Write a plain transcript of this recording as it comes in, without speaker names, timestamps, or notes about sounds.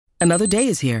Another day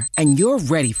is here, and you're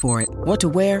ready for it. What to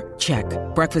wear? Check.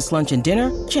 Breakfast, lunch, and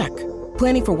dinner? Check.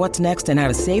 Planning for what's next and how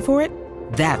to save for it?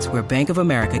 That's where Bank of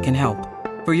America can help.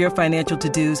 For your financial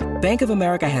to-dos, Bank of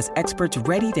America has experts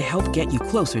ready to help get you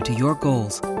closer to your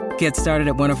goals. Get started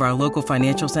at one of our local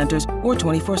financial centers or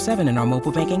 24/7 in our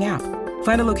mobile banking app.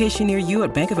 Find a location near you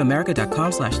at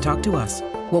bankofamerica.com/talktous.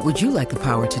 What would you like the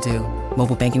power to do?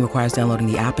 Mobile banking requires downloading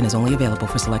the app and is only available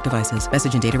for select devices.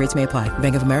 Message and data rates may apply.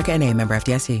 Bank of America N.A., member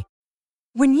FDIC.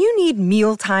 When you need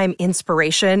mealtime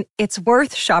inspiration, it's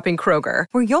worth shopping Kroger,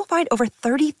 where you'll find over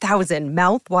 30,000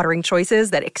 mouth-watering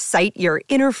choices that excite your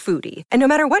inner foodie. And no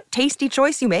matter what tasty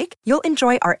choice you make, you'll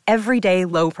enjoy our everyday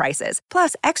low prices,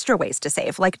 plus extra ways to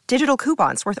save, like digital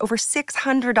coupons worth over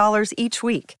 $600 each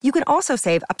week. You can also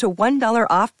save up to $1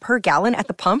 off per gallon at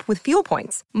the pump with fuel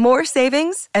points. More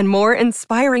savings and more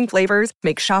inspiring flavors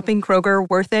make shopping Kroger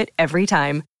worth it every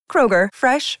time. Kroger,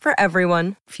 fresh for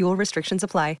everyone. Fuel restrictions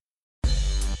apply.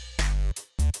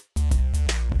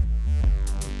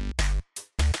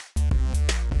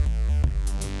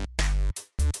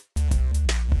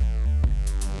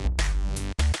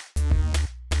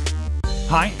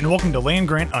 Hi, and welcome to Land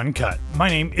Grant Uncut. My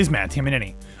name is Matt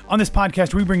Tamanini. On this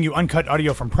podcast, we bring you uncut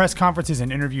audio from press conferences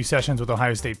and interview sessions with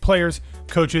Ohio State players,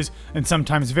 coaches, and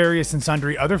sometimes various and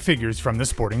sundry other figures from the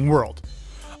sporting world.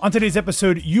 On today's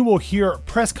episode, you will hear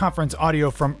press conference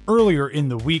audio from earlier in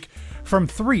the week from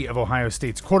three of Ohio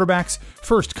State's quarterbacks,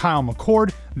 first Kyle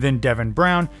McCord, then Devin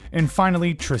Brown, and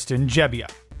finally Tristan Gebbia.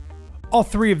 All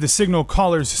three of the signal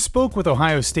callers spoke with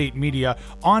Ohio State media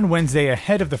on Wednesday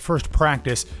ahead of the first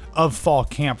practice of fall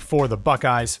camp for the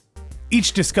Buckeyes.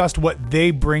 Each discussed what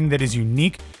they bring that is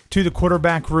unique to the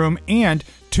quarterback room and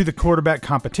to the quarterback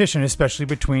competition, especially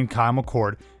between Kyle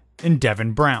McCord and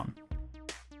Devin Brown.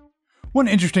 One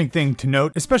interesting thing to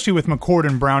note, especially with McCord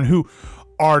and Brown, who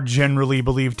are generally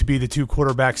believed to be the two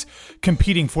quarterbacks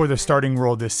competing for the starting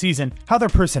role this season, how their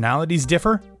personalities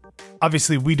differ.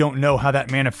 Obviously, we don't know how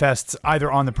that manifests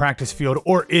either on the practice field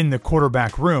or in the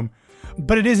quarterback room,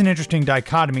 but it is an interesting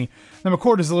dichotomy. Now,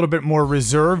 McCord is a little bit more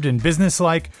reserved and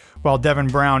businesslike, while Devin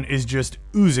Brown is just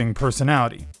oozing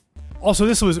personality. Also,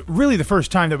 this was really the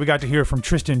first time that we got to hear from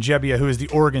Tristan Gebbia, who is the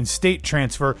Oregon State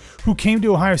transfer, who came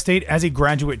to Ohio State as a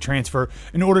graduate transfer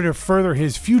in order to further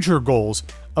his future goals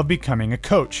of becoming a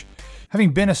coach.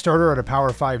 Having been a starter at a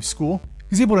Power 5 school,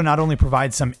 he's able to not only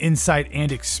provide some insight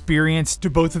and experience to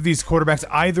both of these quarterbacks,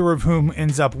 either of whom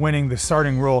ends up winning the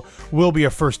starting role will be a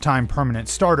first-time permanent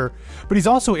starter, but he's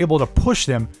also able to push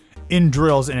them in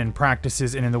drills and in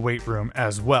practices and in the weight room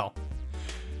as well.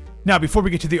 Now, before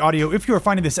we get to the audio, if you are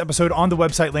finding this episode on the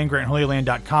website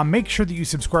landgrantholyland.com, make sure that you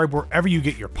subscribe wherever you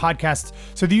get your podcasts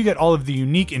so that you get all of the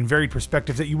unique and varied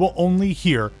perspectives that you will only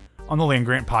hear on the Land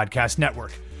Grant Podcast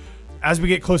Network. As we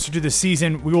get closer to the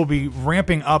season, we will be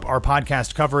ramping up our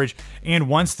podcast coverage, and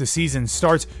once the season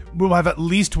starts, we'll have at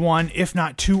least one, if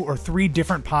not two or three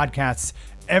different podcasts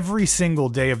every single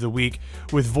day of the week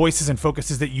with voices and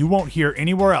focuses that you won't hear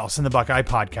anywhere else in the Buckeye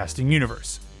podcasting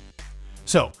universe.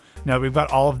 So, now that we've got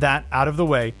all of that out of the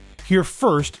way, here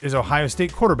first is Ohio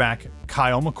State quarterback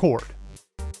Kyle McCord.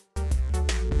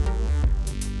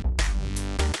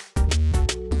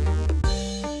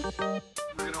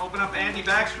 Andy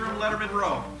Backstrom, Letterman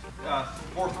row.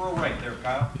 Fourth row right there,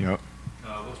 Kyle. Yep.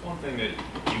 What's one thing that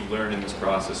you learned in this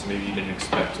process maybe you didn't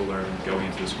expect to learn going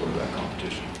into this quarterback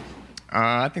competition?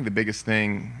 I think the biggest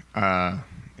thing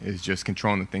is just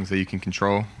controlling the things that you can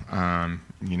control.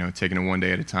 Taking it one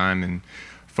day at a time and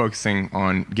focusing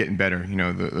on getting better.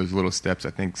 Those little steps.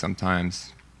 I think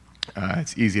sometimes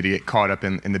it's easy to get caught up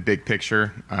in the big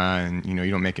picture, and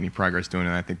you don't make any progress doing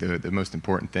it. I think the most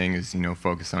important thing is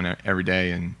focus on it every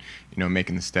day and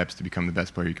making the steps to become the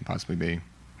best player you can possibly be.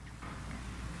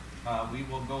 We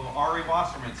will go Ari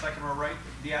Wasserman, second row right,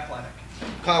 The Athletic.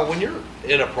 Kyle, when you're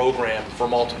in a program for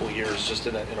multiple years, just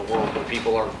in a world where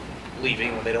people are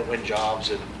leaving when they don't win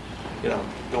jobs and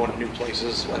going to new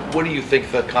places, what do you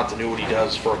think the continuity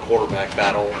does for a quarterback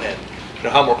battle, and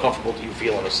how more comfortable do you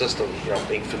feel in a system,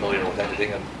 being familiar with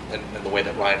everything and the way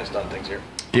that Ryan has done things here?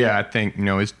 Yeah, I think,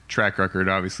 his track record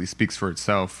obviously speaks for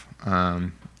itself.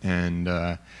 I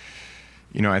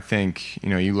think,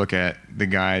 you look at the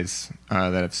guys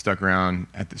that have stuck around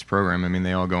at this program, I mean,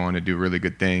 they all go on to do really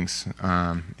good things.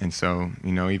 And so,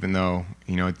 even though,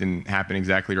 it didn't happen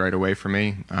exactly right away for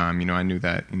me, I knew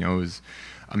that, it was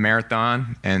a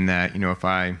marathon, and that, if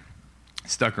I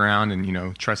stuck around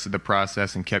and, trusted the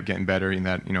process and kept getting better, and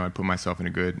that, I put myself in a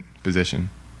good position.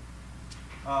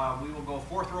 We will go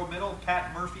fourth row middle,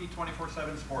 Pat Murphy,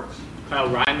 24/7 Sports. Kyle,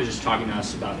 Ryan was just talking to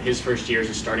us about his first year as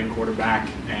a starting quarterback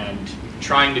and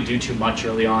trying to do too much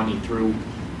early on. He threw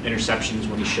interceptions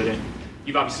when he shouldn't.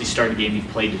 You've obviously started the game, you've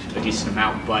played a decent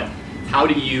amount, but how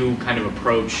do you kind of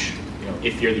approach,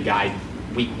 if you're the guy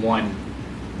week one,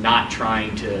 not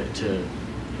trying to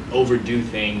overdo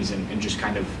things and just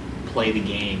kind of play the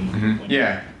game? Mm-hmm.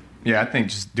 Yeah, I think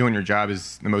just doing your job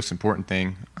is the most important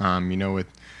thing. With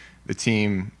the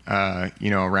team,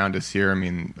 around us here,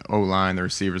 the O-line, the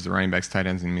receivers, the running backs, tight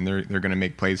ends, they're going to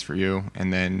make plays for you.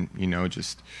 And then,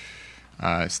 just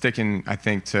sticking, I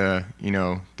think, to,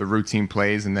 the routine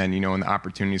plays. And then, when the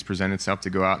opportunities present itself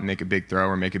to go out and make a big throw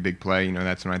or make a big play,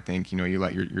 that's when I think, you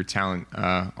let your talent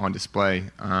on display.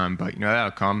 But,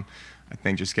 that'll come. I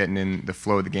think just getting in the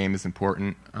flow of the game is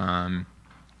important. And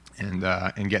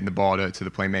getting the ball to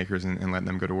the playmakers and letting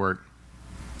them go to work.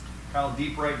 Kyle,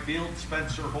 deep right field,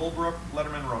 Spencer Holbrook,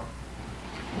 Letterman Rowe.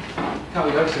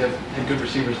 Kyle, you obviously have had good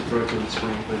receivers to throw to in the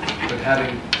spring, but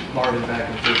having Marvin back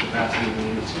in full capacity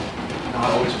means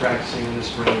not always practicing in the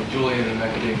spring, Julian and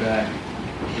Mecca being back,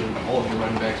 all of your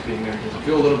running backs being there. Does it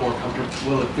feel a little more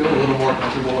comfortable? Will it feel a little more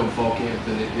comfortable in fall camp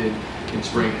than it did in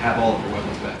spring to have all of your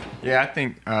weapons back? Yeah, I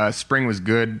think spring was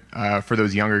good for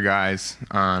those younger guys,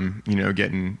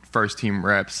 getting first-team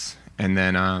reps. And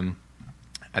then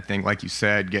I think, like you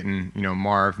said, getting,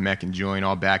 Marv, Mech, and Julian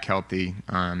all back healthy.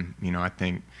 I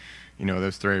think,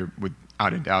 those three are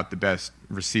without a doubt the best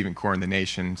receiving core in the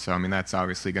nation. So, that's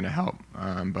obviously going to help.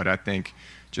 But I think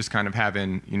just kind of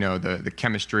having, the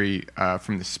chemistry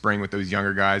from the spring with those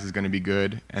younger guys is going to be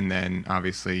good. And then,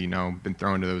 obviously, been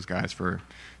throwing to those guys for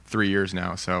 3 years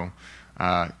now. So,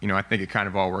 I think it kind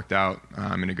of all worked out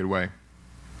in a good way.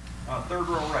 Third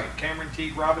row right, Cameron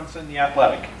Teague Robinson, The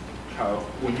Athletic.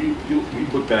 When you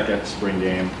look back at the spring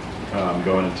game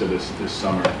going into this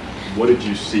summer, what did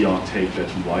you see on tape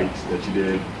that you liked that you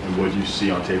did, and what did you see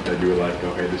on tape that you were like,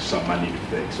 okay, this is something I need to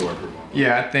fix or improve on?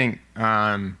 Yeah, I think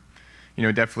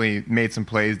definitely made some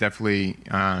plays, definitely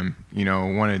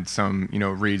wanted some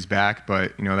reads back,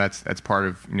 but that's part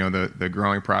of the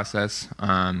growing process.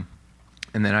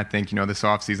 And then I think this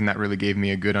offseason that really gave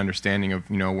me a good understanding of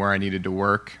where I needed to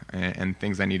work and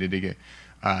things I needed to get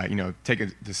take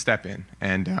a step in.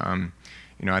 And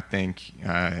I think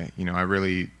I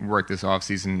really worked this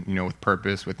offseason with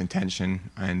purpose, with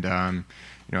intention, and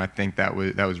I think that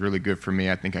was really good for me.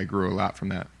 I think I grew a lot from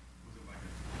that.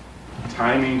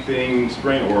 Timing thing,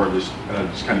 spring, or just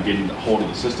kind of getting a hold of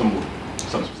the system,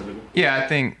 something specific? Yeah, I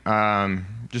think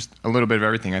just a little bit of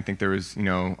everything. I think there was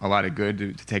a lot of good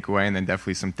to take away, and then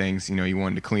definitely some things you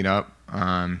wanted to clean up.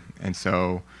 And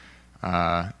so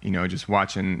just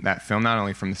watching that film, not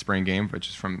only from the spring game but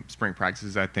just from spring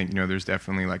practices, I think there's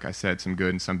definitely, like I said, some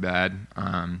good and some bad.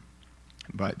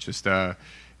 But just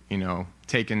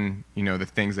taking the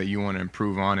things that you want to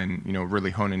improve on and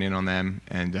really honing in on them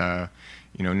and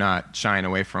not shying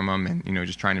away from them and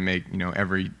just trying to make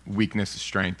every weakness a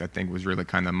strength, I think was really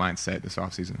kind of the mindset this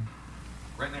offseason.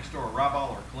 Right next door, Rob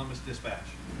Aller, Columbus Dispatch.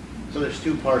 So there's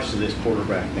two parts to this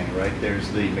quarterback thing, right? There's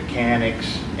the mechanics,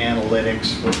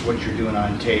 analytics, what you're doing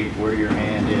on tape, where your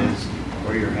hand is,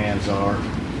 where your hands are,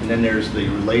 and then there's the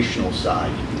relational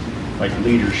side, like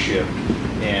leadership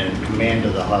and command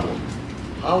of the huddle.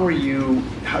 How do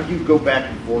you go back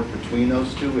and forth between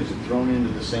those two? Is it thrown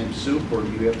into the same soup, or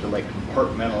do you have to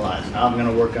compartmentalize? Now I'm going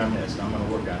to work on this, now I'm going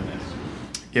to work on this.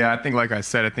 Yeah, I think, like I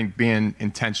said, I think being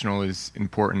intentional is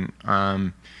important.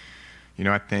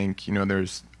 I think,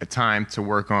 there's a time to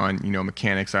work on,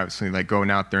 mechanics, obviously, like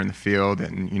going out there in the field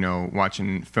and,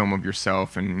 watching film of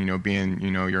yourself and, being,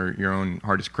 your own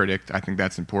hardest critic. I think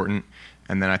that's important.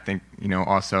 And then I think,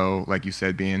 also, like you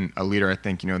said, being a leader, I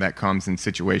think, that comes in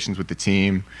situations with the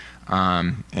team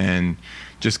and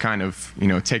just kind of,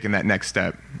 taking that next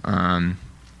step.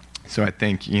 So I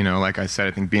think, like I said,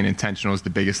 I think being intentional is the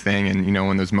biggest thing. And,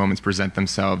 when those moments present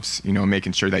themselves,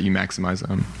 making sure that you maximize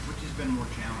them. Which has been more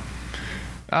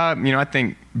challenging? I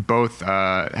think both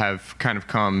have kind of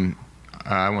come,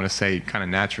 I want to say, kind of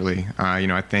naturally.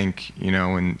 I think,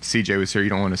 when CJ was here, you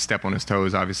don't want to step on his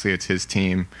toes. Obviously, it's his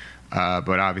team.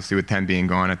 But obviously, with him being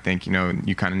gone, I think,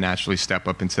 you kind of naturally step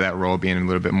up into that role, being a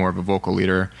little bit more of a vocal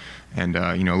leader and,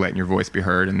 letting your voice be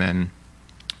heard. And then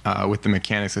with the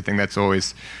mechanics, I think that's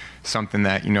always something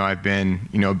that, I've been,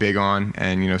 big on.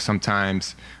 And,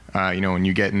 sometimes, when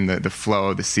you get in the flow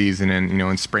of the season and,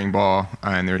 in spring ball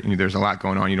and there's a lot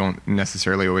going on, you don't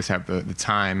necessarily always have the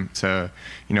time to,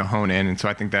 hone in. And so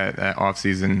I think that off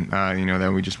season,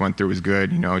 that we just went through was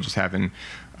good, just having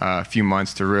a few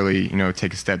months to really,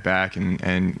 take a step back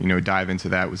and dive into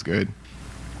that was good.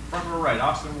 Front row right,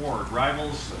 Austin Ward,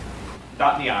 Rivals,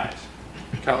 dotting the I's.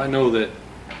 Kyle, I know that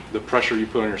the pressure you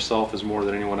put on yourself is more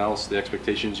than anyone else, the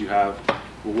expectations you have.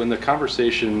 When the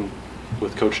conversation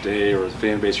with Coach Day or the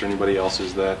fan base or anybody else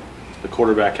is that the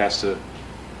quarterback has to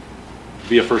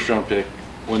be a first-round pick,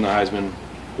 win the Heisman,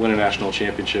 win a national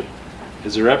championship.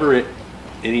 Is there ever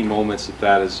any moments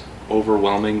that is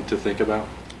overwhelming to think about?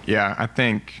 Yeah, I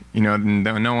think, no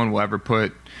one will ever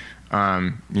put,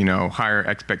 higher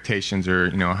expectations or,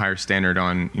 a higher standard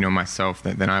on, myself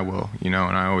than I will, and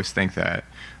I always think that,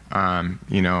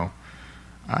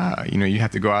 you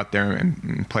have to go out there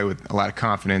and play with a lot of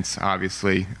confidence,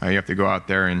 obviously. You have to go out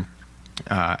there and,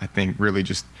 I think, really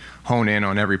just hone in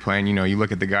on every play. And, you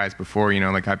look at the guys before,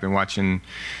 like I've been watching,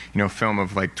 film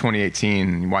of like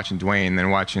 2018, watching Dwayne, then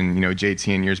watching,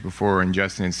 JT in years before, and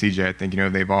Justin and CJ. I think,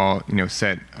 they've all,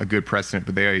 set a good precedent,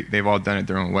 but they've all done it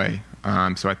their own way.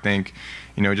 So I think,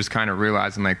 just kind of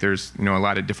realizing like there's, a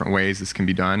lot of different ways this can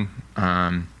be done.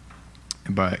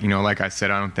 But, like I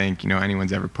said, I don't think,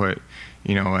 anyone's ever put,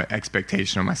 an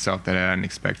expectation on myself that I didn't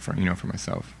expect for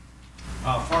myself.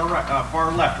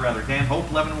 Far left, rather. Dan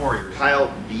Hope, Levin Warriors.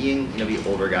 Kyle, being the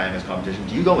older guy in this competition,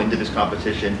 do you go into this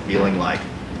competition feeling like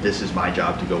this is my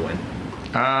job to go win?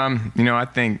 I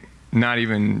think not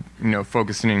even,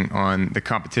 focusing on the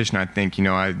competition. I think,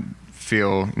 I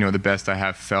feel, the best I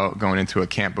have felt going into a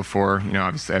camp before.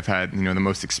 Obviously I've had, the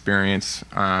most experience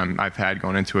I've had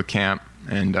going into a camp.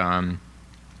 And,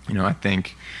 I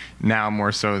think now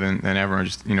more so than ever, I'm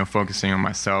just, focusing on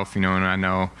myself, and I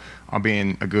know I'll be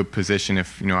in a good position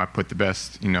if, I put the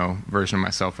best, version of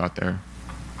myself out there.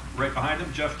 Right behind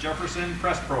him, Jeff Jefferson,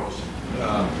 Press Pros.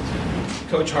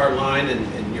 Coach Hartline,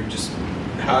 and you're just,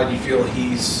 how do you feel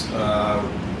he's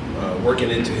working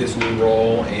into his new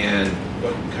role, and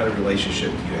what kind of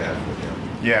relationship do you have with him?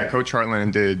 Yeah, Coach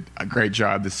Hartline did a great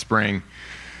job this spring,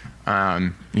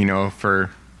 for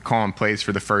calling plays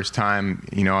for the first time.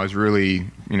 I was really,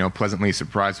 pleasantly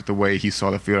surprised with the way he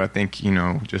saw the field. I think,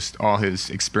 just all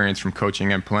his experience from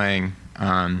coaching and playing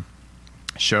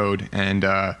showed. And,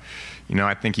 I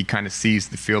think he kind of sees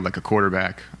the field like a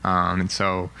quarterback. And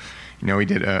so, he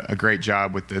did a great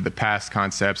job with the pass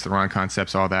concepts, the run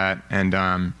concepts, all that.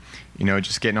 And,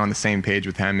 just getting on the same page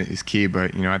with him is key.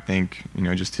 But, I think,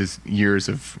 just his years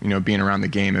of, being around the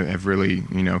game have really,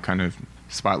 kind of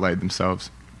spotlighted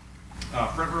themselves.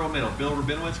 Front row middle, Bill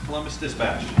Rabinowitz, Columbus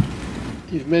Dispatch.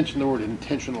 You've mentioned the word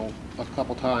intentional a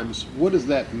couple times. What does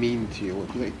that mean to you?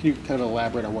 Can you kind of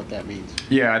elaborate on what that means?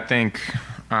 Yeah, I think,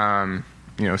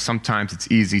 sometimes it's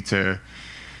easy to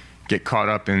get caught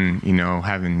up in,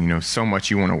 having, so much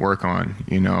you want to work on,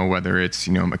 whether it's,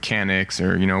 mechanics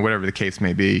or, whatever the case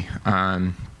may be.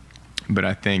 But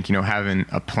I think, having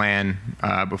a plan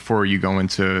before you go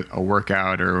into a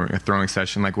workout or a throwing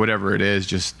session, like whatever it is,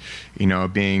 just,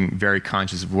 being very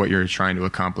conscious of what you're trying to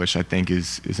accomplish, I think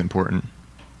is important.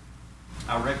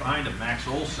 Right behind him, Max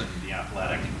Olson, the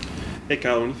Athletic. Hey,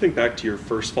 Kyle, when you think back to your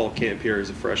first fall camp here as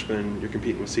a freshman, you're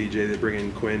competing with CJ, they bring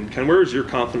in Quinn. Kind of where is your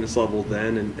confidence level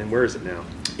then, and where is it now?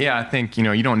 Yeah, I think,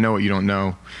 you don't know what you don't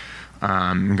know.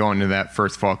 Going to that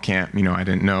first fall camp, I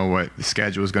didn't know what the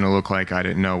schedule was going to look like. I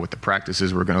didn't know what the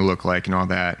practices were going to look like and all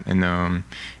that. And,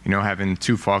 having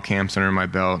 2 fall camps under my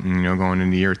belt and, going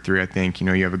into year 3, I think,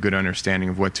 you have a good understanding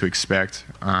of what to expect.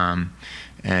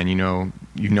 And, you know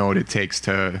what it takes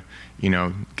to,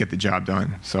 get the job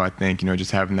done. So I think,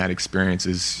 just having that experience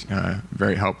is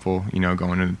very helpful,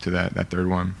 going into that third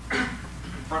one.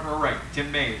 Front row right,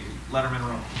 Tim May, Letterman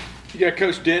room. You got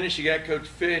Coach Dennis, you got Coach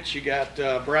Fitch, you got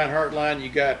Brian Hartline, you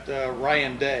got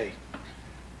Ryan Day.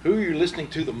 Who are you listening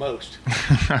to the most?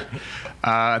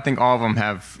 I think all of them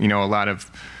have, a lot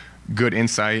of good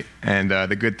insight, and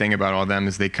the good thing about all of them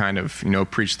is they kind of,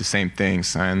 preach the same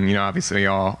things. And, obviously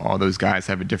all those guys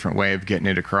have a different way of getting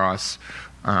it across.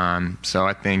 So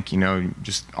I think,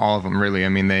 just all of them really,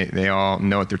 they all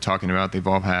know what they're talking about. They've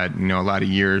all had, a lot of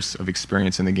years of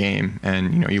experience in the game.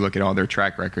 And, you look at all their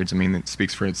track records, it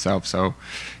speaks for itself. So,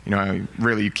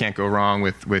 really you can't go wrong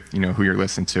with who you're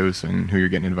listening to and who you're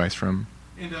getting advice from.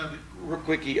 And real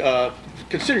quickie,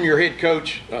 considering your head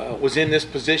coach was in this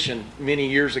position many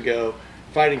years ago,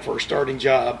 fighting for a starting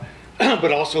job,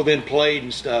 but also then played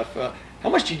and stuff, how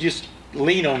much do you just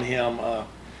lean on him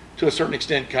to a certain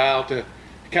extent, Kyle, to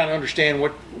kind of understand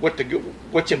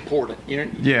what's important?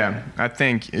 Yeah, I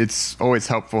think it's always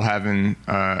helpful having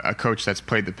a coach that's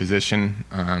played the position.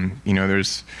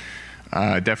 There's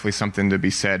definitely something to be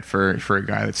said for a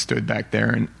guy that stood back there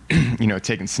and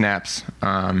taking snaps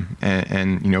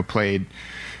and played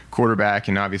quarterback.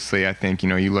 And obviously I think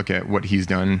you look at what he's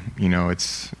done,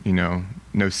 it's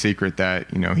no secret that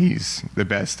he's the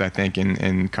best, I think,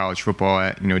 in college football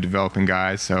at developing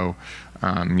guys. So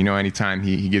anytime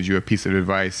he gives you a piece of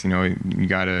advice, you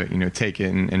got to take it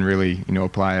and really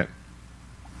apply it.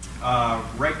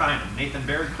 Right behind him, Nathan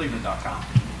Baird, Cleveland.com.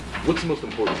 What's the most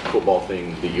important football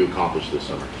thing that you accomplished this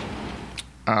summer?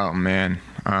 Oh, man.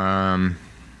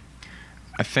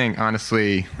 I think,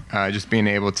 honestly, just being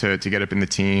able to get up in the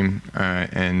team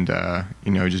and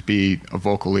just be a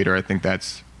vocal leader, I think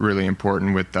that's really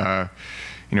important with, the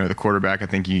quarterback. I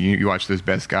think you watch those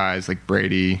best guys like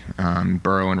Brady,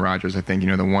 Burrow, and Rodgers. I think,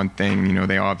 the one thing,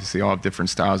 they obviously all have different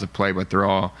styles of play, but they're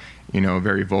all,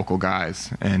 very vocal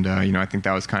guys. And, I think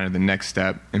that was kind of the next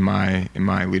step in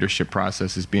my leadership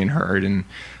process is being heard. And,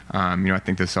 I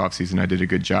think this offseason I did a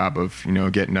good job of,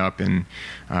 getting up and,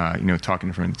 talking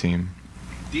in front of the team.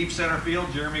 Deep center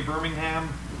field, Jeremy Birmingham,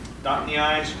 dot in the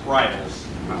eyes, Rivals.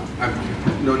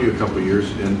 I've known you a couple of years,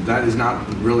 and that is not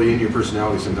really in your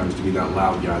personality sometimes to be that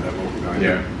loud guy, that vocal guy.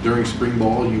 Yeah. During spring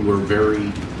ball, you were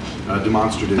very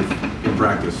demonstrative in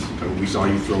practice. We saw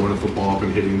you throwing a football up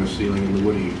and hitting the ceiling in the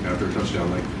Woody after a touchdown.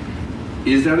 Like,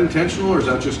 is that intentional, or is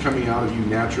that just coming out of you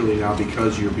naturally now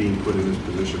because you're being put in this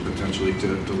position potentially to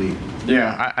lead?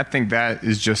 Yeah, I think that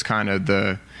is just kind of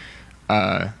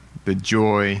the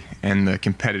joy and the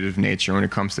competitive nature when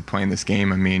it comes to playing this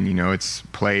game. I mean, it's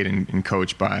played and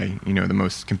coached by, the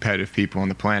most competitive people on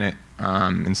the planet.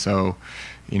 And so,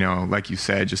 like you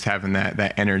said, just having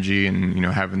that energy and,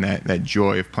 having that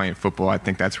joy of playing football, I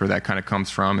think that's where that kind of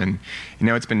comes from. And,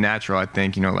 it's been natural, I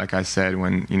think, like I said,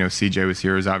 when, CJ was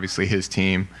here, it was obviously his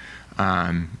team,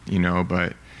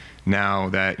 but now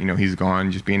that, he's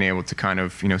gone, just being able to kind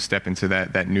of, step into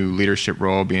that new leadership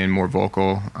role, being more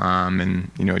vocal, and,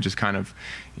 just kind of,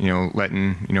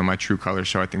 letting, my true colors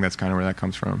show. I think that's kind of where that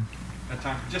comes from.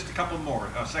 Time for just a couple more.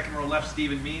 Second row left,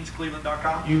 Stephen Means,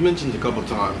 Cleveland.com. You mentioned a couple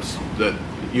times that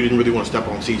you didn't really want to step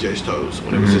on CJ's toes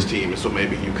when it was his team, and so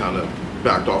maybe you kind of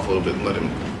backed off a little bit and let him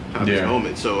have his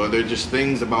moment. So are there just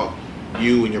things about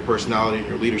you and your personality and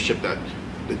your leadership that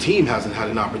the team hasn't had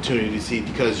an opportunity to see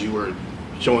because you were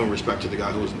showing respect to the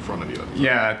guy who was in front of you?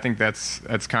 Yeah, I think that's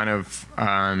kind of,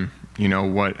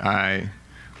 what I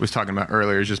was talking about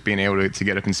earlier, is just being able to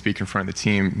get up and speak in front of the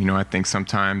team. I think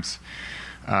sometimes,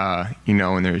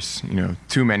 when there's,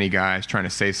 too many guys trying to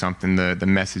say something, the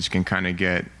message can kind of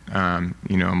get,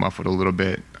 muffled a little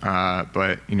bit.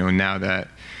 But, now that,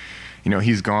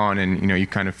 he's gone and, you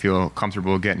kind of feel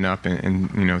comfortable getting up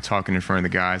and talking in front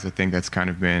of the guys, I think that's kind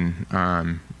of been,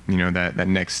 that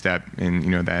next step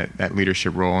in, that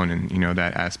leadership role and,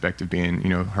 that aspect of being,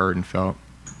 heard and felt.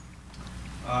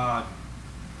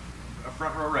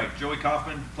 Front row right, Joey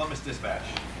Kaufman, Plymouth Dispatch.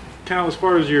 Kyle, as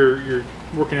far as you're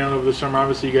working out over the summer,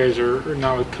 obviously you guys are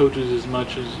not with coaches as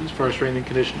much as far as strength and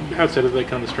conditioning, outside of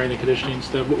kind of the strength and conditioning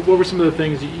stuff. What were some of the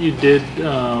things that you did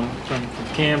from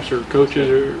camps or coaches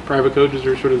or private coaches,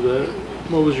 or sort of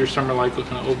what was your summer like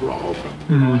kind of overall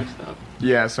from all that stuff?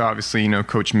 Yeah, so obviously,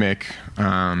 Coach Mick,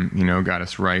 got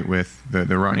us right with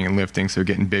the running and lifting, so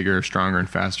getting bigger, stronger, and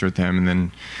faster with them. And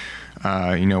then,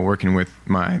 working with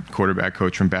my quarterback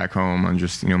coach from back home on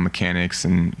just, mechanics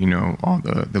and, all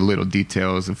the little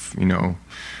details of,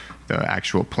 the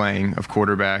actual playing of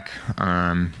quarterback.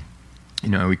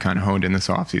 We kind of honed in this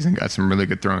offseason, got some really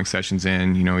good throwing sessions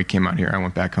in. He came out here, I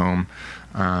went back home.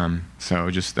 So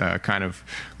just kind of,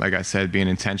 like I said, being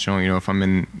intentional, if I'm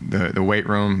in the weight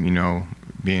room,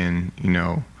 being,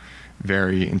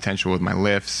 very intentional with my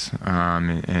lifts,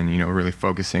 and really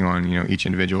focusing on, each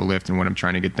individual lift and what I'm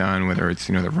trying to get done, whether it's,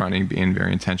 the running, being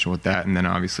very intentional with that, and then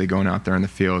obviously going out there in the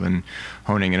field and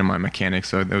honing in on my mechanics.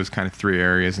 So those kind of three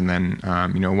areas, and then,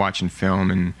 watching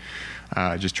film and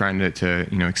just trying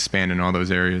to expand in all those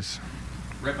areas.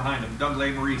 Right behind him, Doug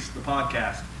Maurice, the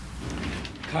podcast.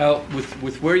 Kyle,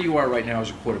 with where you are right now as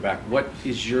a quarterback, what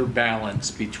is your balance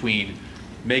between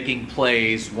making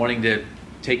plays, wanting to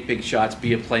take big shots,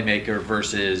 be a playmaker,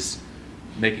 versus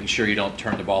making sure you don't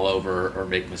turn the ball over or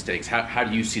make mistakes? How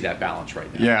do you see that balance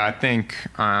right now? Yeah, I think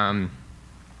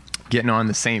getting on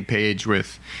the same page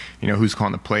with, who's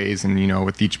calling the plays, and,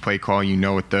 with each play call,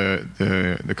 what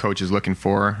the coach is looking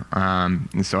for.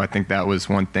 And so I think that was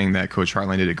one thing that Coach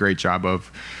Hartline did a great job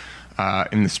of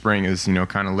in the spring, is,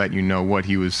 kind of let what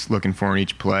he was looking for in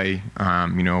each play,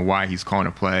 why he's calling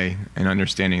a play, and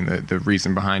understanding the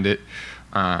reason behind it.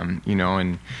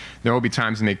 And there will be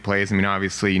times to make plays. I mean,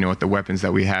 obviously, with the weapons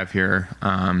that we have here,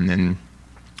 and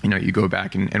you go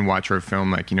back and watch our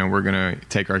film, like, we're going to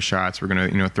take our shots, we're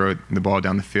going to, throw the ball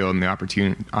down the field, and the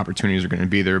opportunities are going to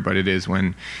be there. But it is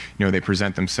when, they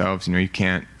present themselves, you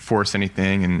can't force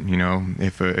anything. And,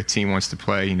 if a team wants to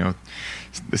play,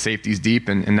 the safety's deep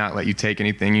and not let you take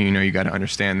anything, you got to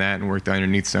understand that and work the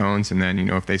underneath zones. And then,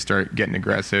 if they start getting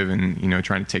aggressive and,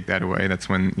 trying to take that away, that's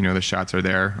when, the shots are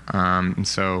there. And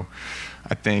so,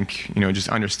 I think, just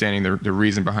understanding the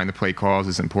reason behind the play calls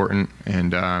is important.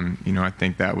 And, I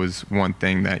think that was one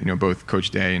thing that, both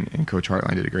Coach Day and Coach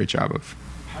Hartline did a great job of.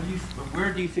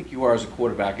 Where do you think you are as a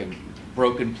quarterback in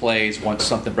broken plays? Once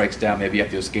something breaks down, maybe you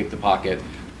have to escape the pocket.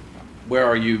 Where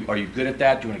are you? Are you good at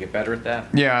that? Do you want to get better at that?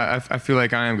 Yeah, I feel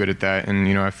like I am good at that. And,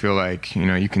 I feel like,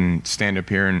 you can stand up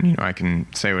here and, I can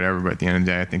say whatever, but at the end of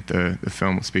the day, I think the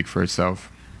film will speak for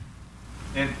itself.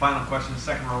 And final question,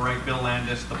 second row right, Bill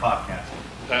Landis, the podcast.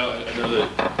 Kyle, I know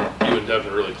that you and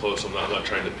Devin are really close. I'm not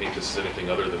trying to paint this as anything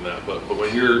other than that. But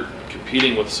when you're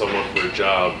competing with someone for a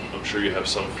job, I'm sure you have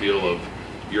some feel of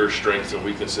your strengths and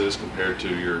weaknesses compared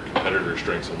to your competitor's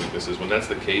strengths and weaknesses. When that's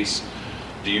the case,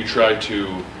 do you try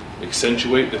to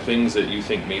accentuate the things that you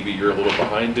think maybe you're a little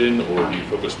behind in, or do you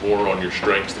focus more on your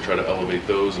strengths to try to elevate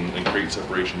those and create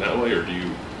separation that way, or do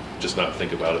you just not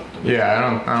think about it?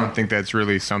 Yeah, I don't think that's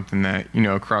really something that,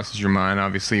 crosses your mind.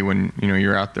 Obviously, when,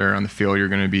 you're out there on the field, you're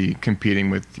going to be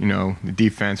competing with, the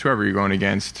defense, whoever you're going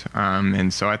against.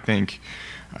 And so I think,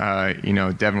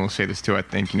 Devin will say this too. I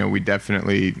think, we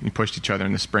definitely pushed each other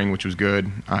in the spring, which was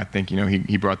good. I think,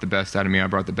 he brought the best out of me. I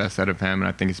brought the best out of him. And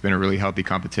I think it's been a really healthy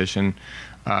competition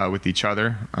with each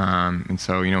other. And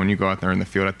so, when you go out there in the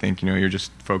field, I think, you're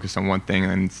just focused on one thing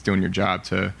and it's doing your job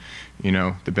to,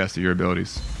 the best of your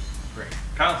abilities. Great.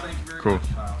 Kyle, thank you very cool. much.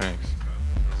 Cool. Thanks.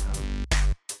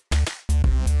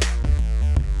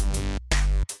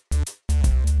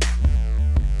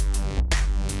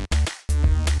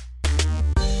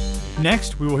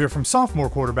 Next, we will hear from sophomore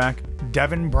quarterback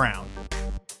Devin Brown.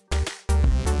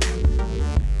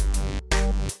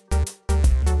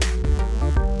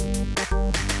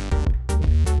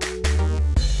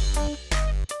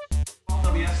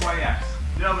 WSYX.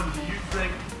 Devin, do you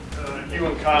think you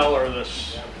and Kyle are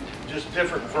just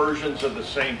different versions of the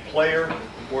same player,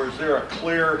 or is there a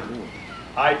clear,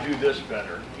 I do this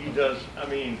better, he does,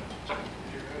 you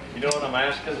know what I'm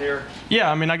asking here?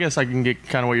 Yeah, I guess I can get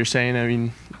kind of what you're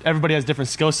saying. Everybody has different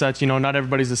skill sets. Not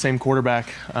everybody's the same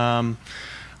quarterback. I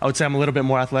would say I'm a little bit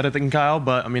more athletic than Kyle,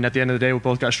 but at the end of the day, we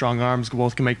both got strong arms. We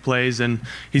both can make plays, and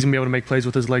he's gonna be able to make plays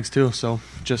with his legs too. So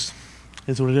just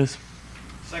is what it is.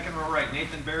 Second row right,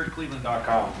 Nathan Baird,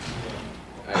 Cleveland.com.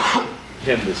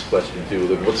 Him this question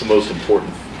too. What's the most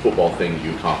important football thing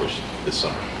you accomplished this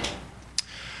summer?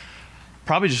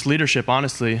 Probably just leadership,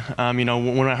 honestly. When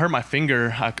I hurt my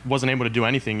finger, I wasn't able to do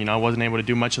anything. I wasn't able to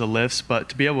do much of the lifts, but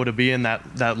to be able to be in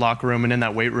that locker room and in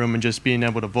that weight room and just being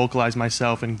able to vocalize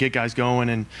myself and get guys going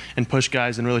and push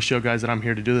guys and really show guys that I'm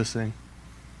here to do this thing.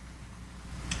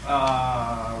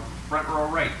 Front row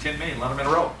right, Tim May, let him in a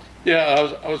row.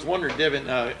 Yeah, I was wondering, Devin,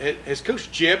 has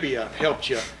Coach Jebbia helped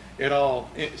you at all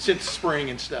since spring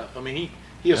and stuff?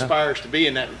 He aspires to be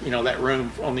in that that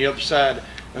room on the other side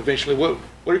eventually.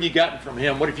 What have you gotten from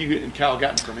him? What have you and Kyle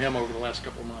gotten from him over the last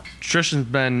couple of months? Tristan's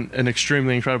been an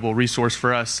extremely incredible resource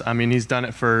for us. He's done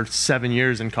it for 7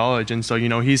 years in college, and so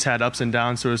he's had ups and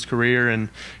downs through his career, and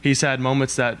he's had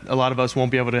moments that a lot of us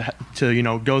won't be able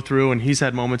to go through, and he's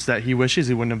had moments that he wishes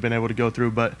he wouldn't have been able to go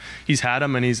through, but he's had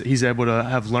them, and he's able to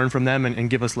have learned from them and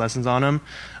give us lessons on them.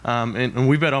 And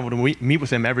we've been able to meet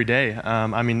with him every day.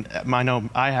 I know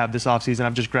I have this offseason.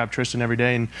 I've just grabbed Tristan every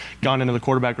day and gone into the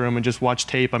quarterback room and just watched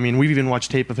tape. We've even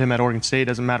watched tape of him at Oregon State.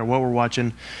 Doesn't matter what we're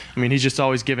watching. He's just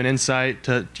always given insight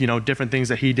to different things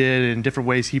that he did and different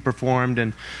ways he performed,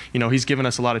 and he's given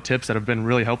us a lot of tips that have been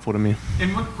really helpful to me.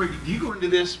 And real quick, do you go into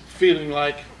this feeling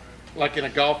like in a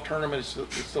golf tournament,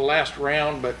 it's the last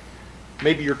round, but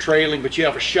maybe you're trailing, but you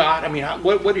have a shot?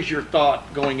 What is your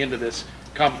thought going into this?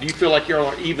 Do you feel like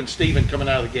you're even Steven coming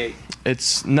out of the gate?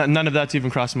 It's none of that's even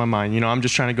crossing my mind. I'm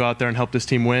just trying to go out there and help this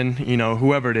team win.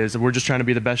 Whoever it is, we're just trying to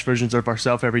be the best versions of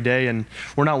ourselves every day, and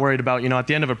we're not worried about. At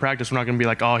the end of a practice, we're not going to be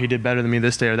like, oh, he did better than me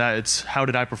this day or that. It's how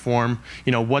did I perform?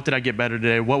 What did I get better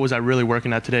today? What was I really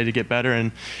working at today to get better?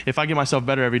 And if I get myself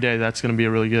better every day, that's going to be a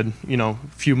really good,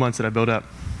 few months that I build up.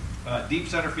 Deep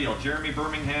center field, Jeremy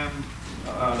Birmingham,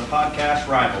 the podcast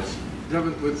Rivals.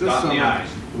 Devin, with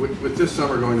this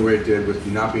summer going the way it did, with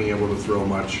you not being able to throw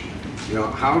much,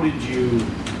 how did you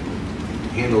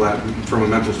handle that from a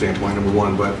mental standpoint, number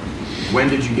one, but when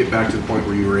did you get back to the point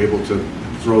where you were able to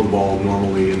throw the ball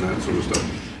normally and that sort of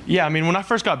stuff? Yeah, when I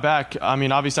first got back,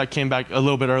 obviously I came back a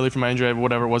little bit early from my injury,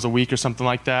 whatever it was, a week or something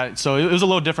like that. So it was a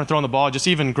little different throwing the ball. Just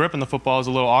even gripping the football was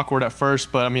a little awkward at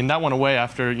first, but that went away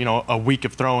after, a week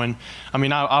of throwing.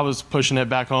 I was pushing it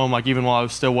back home, even while I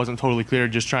still wasn't totally clear,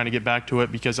 just trying to get back to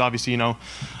it because obviously, I'm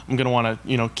going to want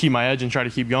to, keep my edge and try to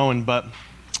keep going. But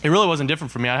it really wasn't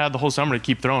different for me. I had the whole summer to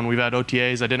keep throwing. We've had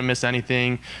OTAs. I didn't miss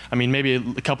anything. I mean, maybe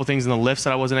a couple things in the lifts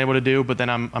that I wasn't able to do, but then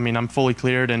I'm fully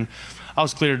cleared, and I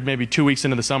was cleared maybe 2 weeks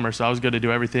into the summer, so I was good to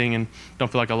do everything and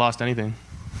don't feel like I lost anything.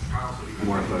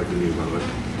 More athletic than you, by the way.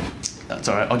 That's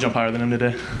all right. I'll jump higher than him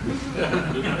today.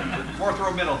 Fourth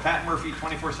row middle, Pat Murphy,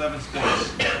 24/7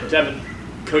 Sports. Devin,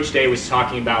 Coach Day was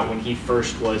talking about when he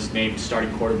first was named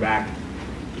starting quarterback,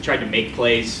 he tried to make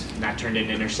plays, and that turned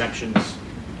into interceptions.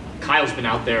 Kyle's been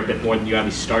out there a bit more than you have.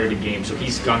 He started a game, so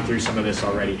he's gone through some of this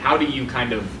already. How do you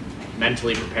kind of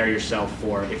mentally prepare yourself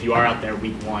for, if you are out there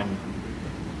week one,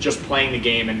 just playing the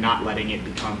game and not letting it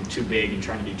become too big and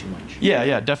trying to do too much?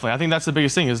 Yeah, definitely. I think that's the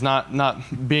biggest thing is not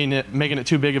making it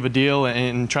too big of a deal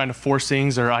and trying to force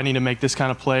things, or I need to make this kind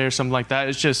of play or something like that.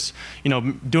 It's just,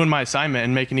 doing my assignment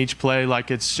and making each play like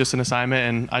it's just an assignment,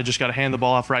 and I just got to hand the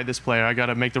ball off right this play, or I got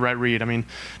to make the right read. I mean,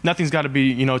 nothing's got to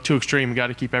be, too extreme. You got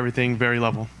to keep everything very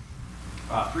level.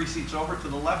 3 seats over to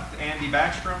the left, Andy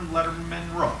Backstrom,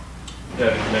 Letterman row.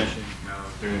 Devin, you mentioned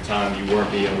during the time you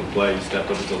weren't being able to play, you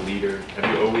stepped up as a leader.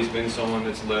 Have you always been someone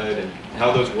that's led, and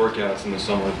how those workouts in the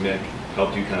summer with Mick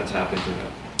helped you kind of tap into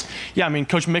that? Yeah, I mean,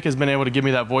 Coach Mick has been able to give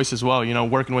me that voice as well,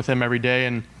 working with him every day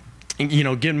and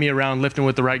getting me around, lifting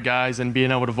with the right guys, and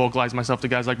being able to vocalize myself to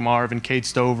guys like Marv and Cade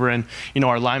Stover and,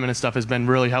 our linemen and stuff has been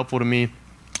really helpful to me.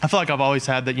 I feel like I've always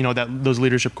had that, those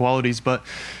leadership qualities, but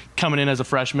coming in as a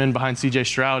freshman behind CJ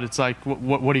Stroud, it's like,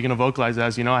 what are you going to vocalize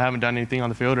as? I haven't done anything on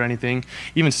the field or anything.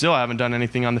 Even still, I haven't done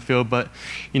anything on the field, but,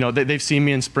 they've seen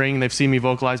me in spring, they've seen me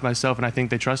vocalize myself, and I think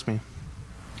they trust me.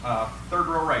 Third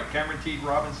row right, Cameron Teague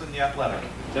Robinson, The Athletic.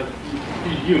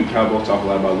 You and Kyle both talk a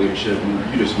lot about leadership,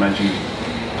 and you just mentioned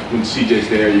when CJ's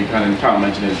there, you kind of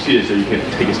mentioned it, CJ's there, you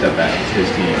can take a step back, it's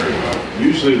his team.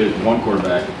 Usually there's one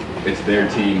quarterback, it's their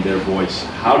team, their voice.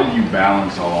 How did you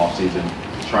balance all offseason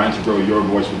trying to grow your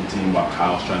voice with the team while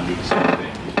Kyle's trying to do the same thing? You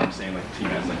know what I'm saying? Like the team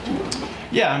has like two of them.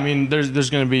 Yeah, I mean, there's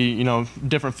going to be,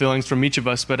 different feelings from each of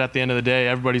us, but at the end of the day,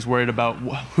 everybody's worried about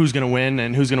who's going to win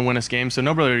and who's going to win this game. So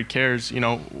nobody really cares,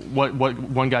 what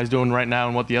one guy's doing right now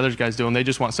and what the other guy's doing. They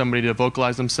just want somebody to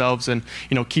vocalize themselves and,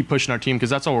 keep pushing our team, because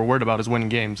that's all we're worried about is winning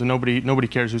games. And nobody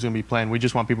cares who's going to be playing. We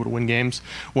just want people to win games.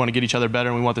 We want to get each other better,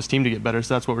 and we want this team to get better.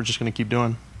 So that's what we're just going to keep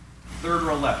doing. Third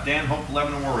row left, Dan Hope,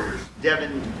 Lebanon Warriors.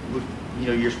 Devin, with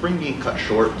your spring being cut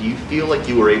short, do you feel like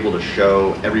you were able to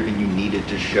show everything you needed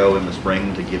to show in the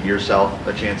spring to give yourself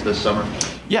a chance this summer?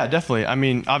 Yeah, definitely. I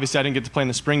mean, obviously I didn't get to play in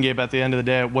the spring game, but at the end of the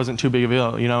day, it wasn't too big of a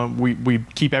deal. We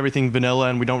keep everything vanilla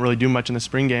and we don't really do much in the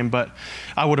spring game, but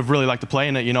I would have really liked to play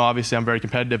in it. Obviously I'm very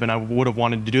competitive and I would have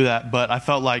wanted to do that, but I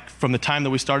felt like from the time that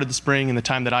we started the spring and the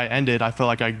time that I ended, I felt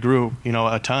like I grew,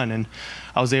 a ton, and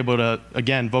I was able to,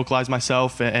 again, vocalize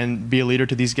myself and be a leader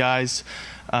to these guys.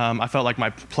 I felt like my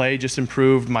play just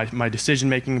improved, my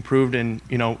decision-making improved, and,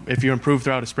 if you improve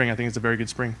throughout a spring, I think it's a very good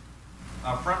spring.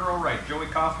 Front row right, Joey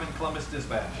Kaufman, Columbus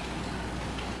Dispatch.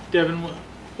 Devin,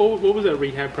 what was that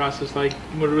rehab process like?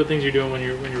 What are the things you're doing when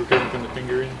you're recovering from the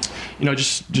finger?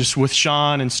 Just with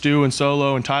Sean and Stu and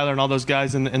Solo and Tyler and all those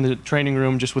guys in the training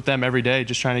room, just with them every day,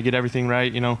 just trying to get everything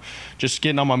right. Just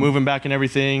getting all my movement back and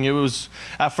everything.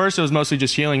 At first it was mostly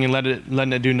just healing and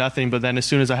letting it do nothing. But then as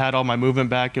soon as I had all my movement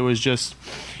back, it was just,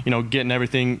 getting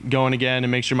everything going again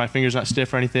and make sure my finger's not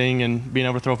stiff or anything and being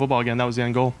able to throw a football again. That was the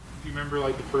end goal. Do you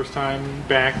remember the first time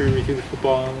back or you threw the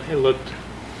football and it looked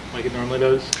like it normally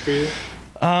does for you?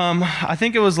 I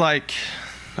think it was like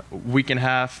a week and a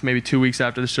half, maybe 2 weeks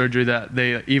after the surgery that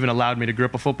they even allowed me to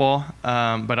grip a football.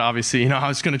 But obviously, I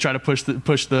was going to try to push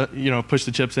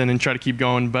the chips in and try to keep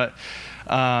going. But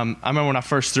I remember when I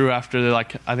first threw after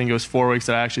I think it was 4 weeks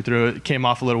that I actually threw it came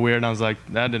off a little weird and I was like,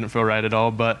 that didn't feel right at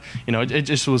all. But it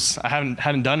just was, I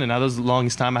hadn't done it now. That was the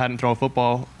longest time I hadn't thrown a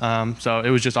football. So it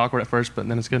was just awkward at first, but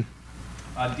then it's good.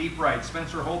 Deep right,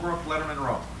 Spencer Holbrook, Letterman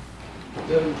Row.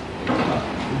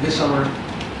 This summer,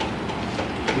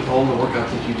 with all the workouts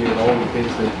that you did, all the things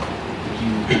that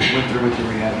you went through with your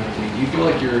rehab and everything, do you feel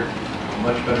like you're a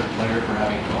much better player for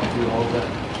having gone through all of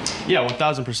that? Yeah,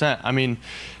 1,000%. I mean,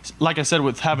 like I said,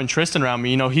 with having Tristan around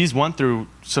me, he's went through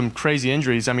some crazy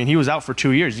injuries. I mean, he was out for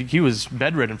 2 years. He was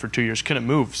bedridden for 2 years, couldn't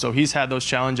move. So he's had those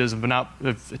challenges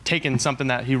of taking something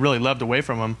that he really loved away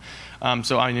from him.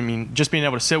 So, I mean, just being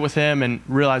able to sit with him and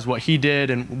realize what he did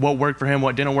and what worked for him,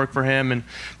 what didn't work for him, and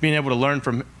being able to learn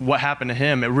from what happened to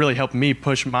him, it really helped me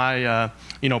push my,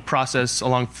 process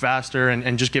along faster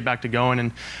and just get back to going.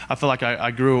 And I feel like I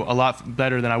grew a lot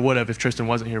better than I would have if Tristan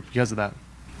wasn't here because of that.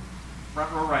 Front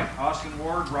row right, Austin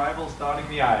Ward, Rivals, dotting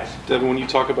the I's. Devin, when you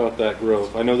talk about that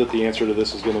growth, I know that the answer to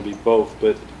this is going to be both,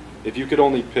 but if you could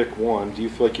only pick one, do you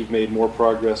feel like you've made more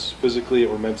progress physically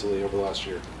or mentally over the last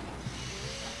year?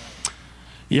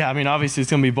 Yeah, I mean, obviously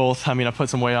it's going to be both. I mean, I put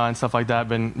some weight on and stuff like that,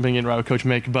 been getting right with Coach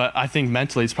Mick, but I think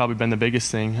mentally it's probably been the biggest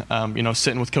thing.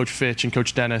 Sitting with Coach Fitch and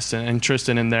Coach Dennis and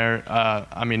Tristan in there,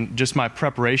 I mean, just my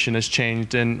preparation has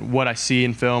changed and what I see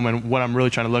in film and what I'm really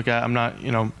trying to look at. I'm not,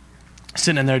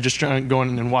 sitting in there just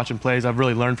going and watching plays. I've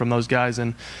really learned from those guys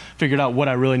and figured out what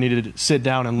I really needed to sit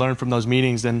down and learn from those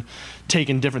meetings and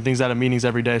taking different things out of meetings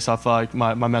every day. So I feel like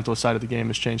my mental side of the game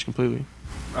has changed completely.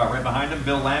 Right behind him,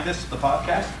 Bill Landis, the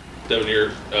podcast. Devin,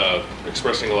 you're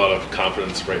expressing a lot of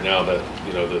confidence right now that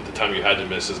the time you had to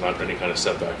miss is not any kind of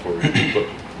setback for you. But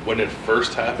when it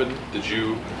first happened, did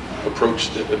you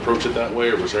approach it that way,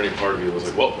 or was there any part of you that was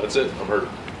like, well, that's it, I'm hurt?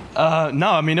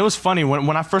 No, I mean, it was funny.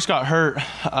 When I first got hurt,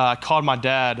 I called my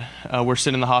dad. We're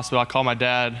sitting in the hospital. I called my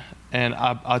dad, and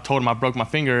I told him I broke my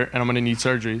finger and I'm going to need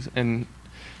surgeries. And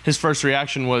his first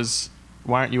reaction was,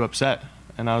 why aren't you upset?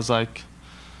 And I was like,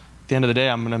 at the end of the day,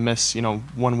 I'm going to miss,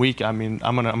 1 week. I mean,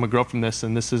 I'm gonna grow from this,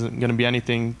 and this isn't going to be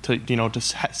anything to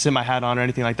sit my hat on or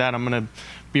anything like that. I'm going to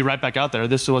be right back out there.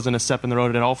 This wasn't a step in the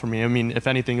road at all for me. I mean, if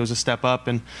anything, it was a step up,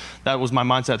 and that was my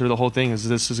mindset through the whole thing, is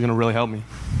this is going to really help me.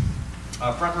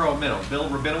 Front row middle, Bill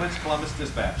Rabinowitz, Columbus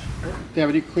Dispatch.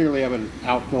 David, you clearly have an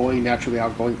naturally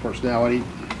outgoing personality.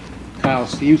 Kyle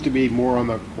seems to be more on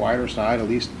the quieter side, at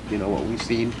least, what we've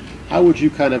seen. How would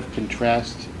you kind of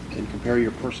contrast and compare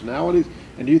your personalities?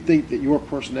 And do you think that your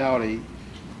personality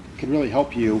can really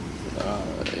help you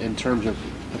in terms of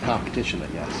the competition, I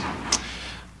guess?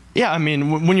 Yeah, I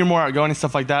mean, when you're more outgoing and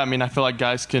stuff like that, I mean, I feel like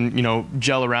guys can,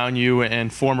 gel around you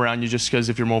and form around you just because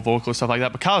if you're more vocal and stuff like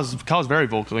that. But Kyle's very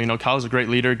vocal. Kyle's a great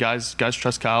leader. Guys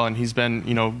trust Kyle, and he's been,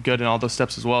 good in all those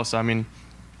steps as well. So, I mean,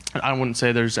 I wouldn't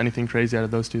say there's anything crazy out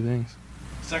of those two things.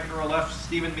 Second row left,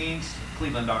 Stephen Means,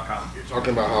 Cleveland.com. You're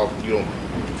talking about how you don't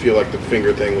feel like the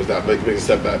finger thing was that big a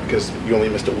setback because you only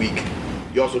missed a week.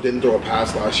 You also didn't throw a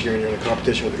pass last year, and you're in a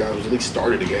competition with a guy who's at least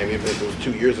started a game, even if it was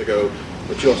 2 years ago.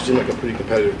 But you also seem like a pretty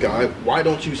competitive guy. Why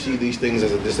don't you see these things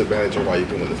as a disadvantage, or why you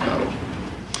can win this battle?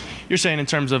 You're saying in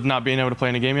terms of not being able to play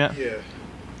in a game yet? Yeah.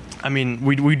 I mean,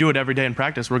 we do it every day in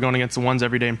practice. We're going against the ones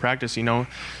every day in practice, And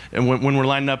when we're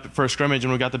lining up for a scrimmage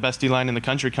and we've got the best D-line in the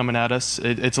country coming at us,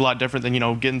 it's a lot different than,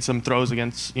 getting some throws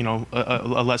against,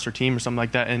 a lesser team or something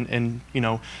like that. And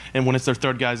when it's their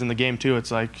third guys in the game too, it's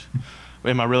like,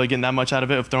 am I really getting that much out of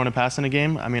it of throwing a pass in a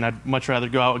game? I mean, I'd much rather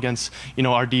go out against,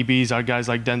 our DBs, our guys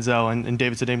like Denzel and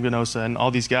David Sadem-Ganosa and all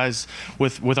these guys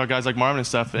with our guys like Marvin and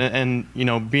stuff. And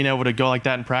being able to go like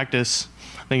that in practice,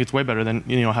 I think it's way better than,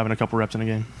 having a couple reps in a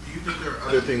game. Do you think there are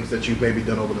other things that you've maybe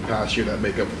done over the past year that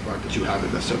make up for the fact that you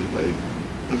haven't necessarily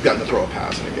gotten to throw a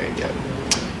pass in a game yet?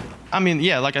 I mean,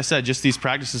 yeah, like I said, just these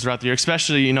practices throughout the year,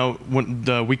 especially, when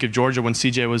the week of Georgia when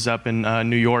CJ was up in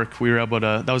New York, we were able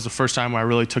to, that was the first time where I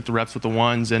really took the reps with the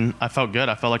ones, and I felt good.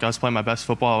 I felt like I was playing my best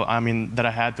football, that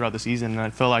I had throughout the season, and I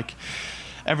feel like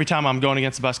every time I'm going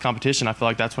against the best competition, I feel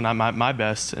like that's when I'm at my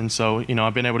best. And so,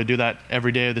 I've been able to do that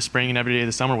every day of the spring and every day of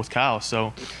the summer with Kyle.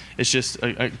 So it's just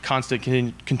a constant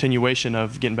continuation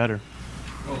of getting better.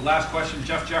 Well, last question,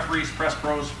 Jeff Jeffries, Press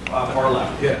Pros, far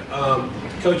left. Yeah,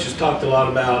 Coach has talked a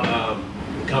lot about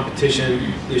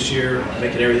competition this year,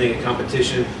 making everything a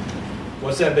competition.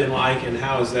 What's that been like, and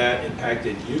how has that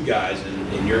impacted you guys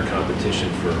in your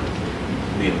competition for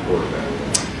being a quarterback?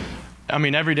 I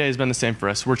mean, every day has been the same for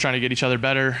us. We're trying to get each other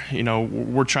better.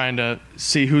 We're trying to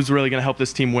see who's really going to help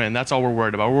this team win. That's all we're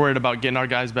worried about. We're worried about getting our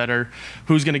guys better.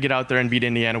 Who's going to get out there and beat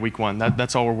Indiana week 1?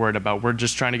 That's all we're worried about. We're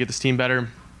just trying to get this team better.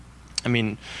 I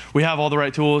mean, we have all the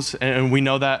right tools, and we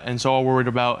know that, and so all we're worried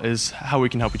about is how we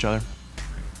can help each other.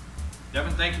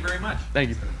 Devin, thank you very much. Thank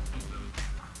you.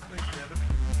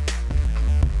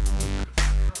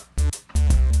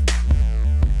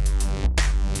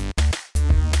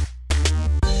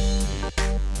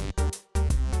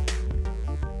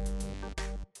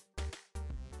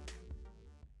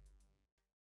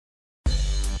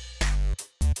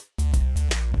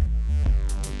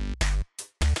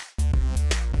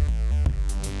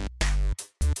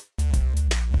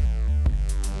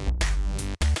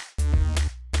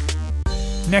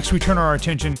 Next, we turn our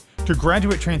attention to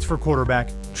graduate transfer quarterback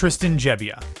Tristan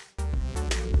Gebbia.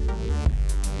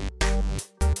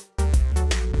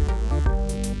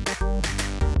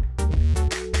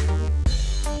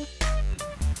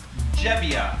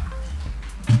 Gebbia.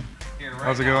 Here, right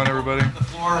How's it now, going, everybody? The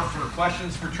floor for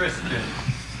questions for Tristan.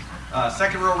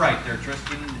 Second row right there,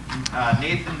 Tristan.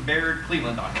 Nathan Baird,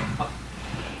 Cleveland.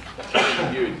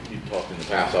 You talked in the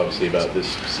past, obviously, about this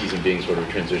season being sort of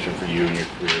a transition for you and your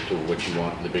career to what you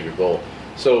want, the bigger goal.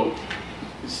 So,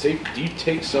 do you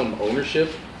take some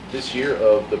ownership this year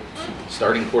of the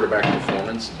starting quarterback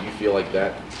performance? Do you feel like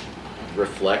that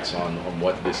reflects on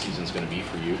what this season's going to be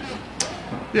for you?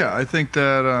 Yeah, I think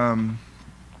that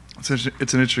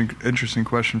it's an interesting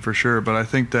question for sure, but I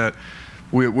think that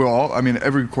we'll all, I mean,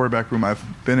 every quarterback room I've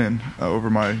been in over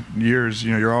my years,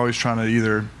 you're always trying to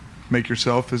either make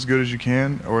yourself as good as you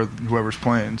can or whoever's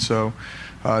playing. So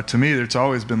to me, it's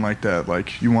always been like that.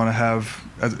 Like, you want to have,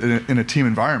 in a team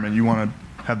environment, you want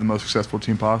to have the most successful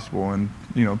team possible, and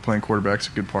playing quarterback's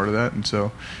a good part of that. And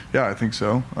so, yeah, I think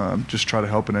so. Just try to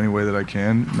help in any way that I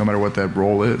can, no matter what that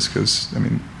role is, because, I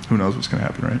mean, who knows what's going to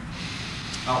happen, right?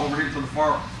 Over here to the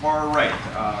far right,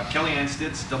 Kellyanne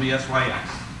Stitz, WSYX.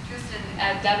 Tristan,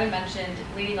 Devin mentioned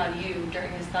leaning on you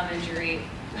during his thumb injury.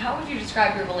 How would you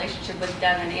describe your relationship with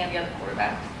Devin and the other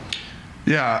quarterbacks?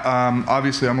 Yeah,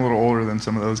 obviously I'm a little older than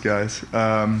some of those guys,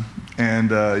 and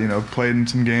played in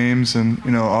some games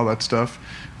and all that stuff.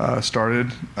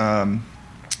 Started, and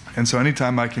so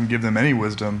anytime I can give them any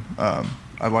wisdom,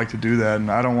 I'd like to do that, and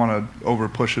I don't want to over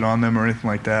push it on them or anything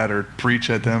like that, or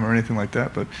preach at them or anything like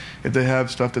that. But if they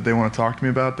have stuff that they want to talk to me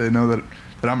about, they know that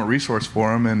I'm a resource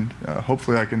for them, and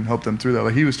hopefully I can help them through that.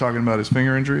 Like, he was talking about his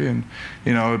finger injury, and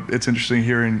it's interesting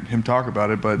hearing him talk about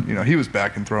it. But he was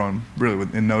back and throwing really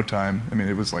in no time. I mean,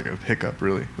 it was like a hiccup,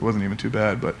 really. It wasn't even too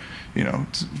bad, but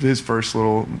it's his first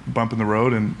little bump in the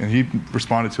road, and he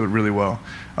responded to it really well.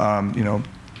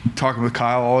 Talking with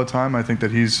Kyle all the time, I think that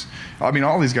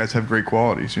all these guys have great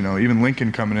qualities. Even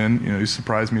Lincoln coming in, he's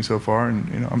surprised me so far,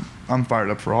 and I'm fired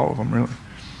up for all of them, really.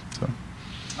 So.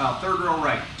 Third row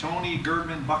right, Tony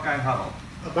Girdman, Buckeye Huddle.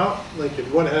 About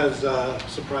Lincoln, what has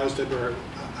surprised him, or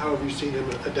how have you seen him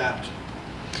adapt?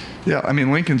 Yeah, I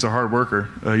mean, Lincoln's a hard worker.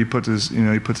 He puts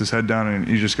his head down and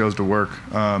he just goes to work.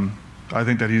 I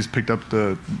think that he's picked up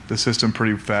the system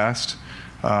pretty fast.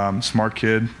 Smart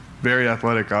kid. Very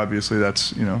athletic, obviously.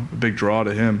 That's a big draw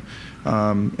to him,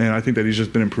 and I think that he's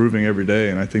just been improving every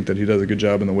day. And I think that he does a good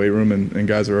job in the weight room, and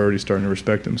guys are already starting to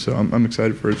respect him. So I'm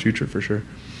excited for his future for sure.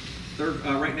 Third,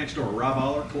 right next door, Rob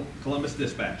Aller, Columbus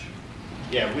Dispatch.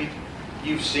 Yeah,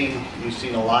 you've seen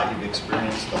a lot. You've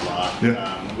experienced a lot.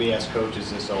 Yeah. We ask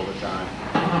coaches this all the time.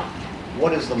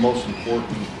 What is the most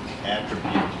important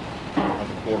attribute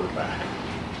of a quarterback?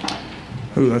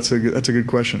 Ooh, that's a good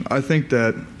question. I think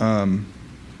that.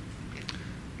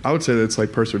 I would say that it's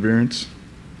like perseverance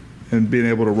and being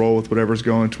able to roll with whatever's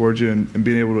going towards you, and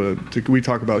being able to we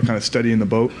talk about kind of steadying the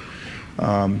boat.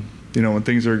 When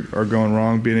things are going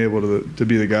wrong, being able to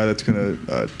be the guy that's going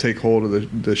to take hold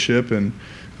of the ship and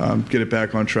get it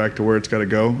back on track to where it's got to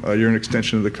go. You're an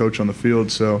extension of the coach on the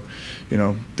field, so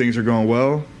things are going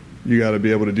well. You got to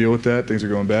be able to deal with that. Things are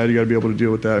going bad. You got to be able to deal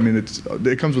with that. I mean,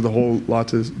 it comes with a whole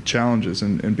lot of challenges,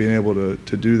 and being able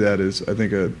to do that is, I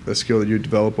think, a skill that you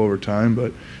develop over time.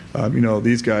 But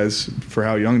these guys, for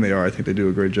how young they are, I think they do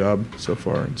a great job so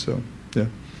far. And so, yeah.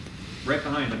 Right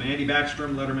behind them, Andy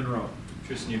Backstrom, Letterman Row.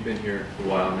 Tristan, you've been here for a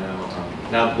while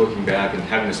now. Now looking back and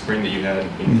having the spring that you had,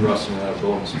 being thrust into that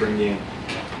goal in the spring game,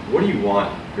 what do you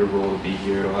want your role to be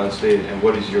here at Ohio State, and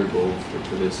what is your goal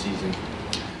for this season?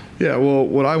 Yeah, well,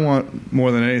 what I want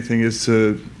more than anything is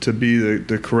to be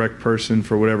the correct person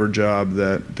for whatever job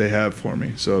that they have for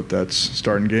me. So if that's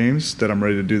starting games, that I'm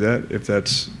ready to do that. If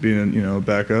that's being,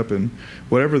 backup, and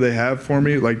whatever they have for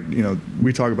me, like,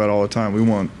 we talk about all the time, we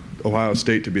want Ohio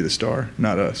State to be the star,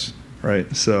 not us,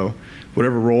 right? So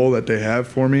whatever role that they have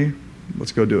for me,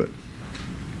 let's go do it.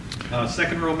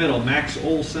 Second row middle, Max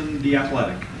Olson, The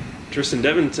Athletic. Tristan,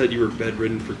 Devin said you were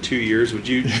bedridden for 2 years. Would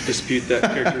you dispute that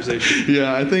characterization?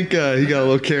 Yeah, I think he got a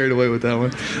little carried away with that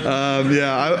one.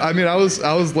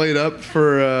 I was laid up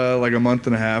for like a month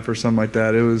and a half or something like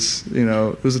that. It was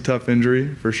a tough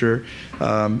injury for sure.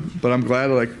 But I'm glad,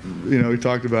 we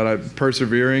talked about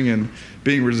persevering and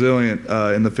being resilient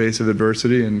in the face of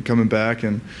adversity, and coming back,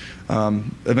 and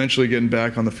eventually getting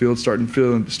back on the field, started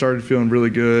feeling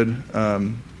really good.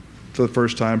 For the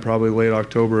first time, probably late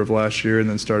October of last year, and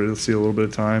then started to see a little bit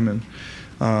of time. And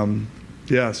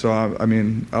so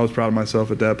I was proud of myself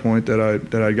at that point that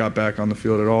I got back on the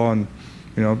field at all. And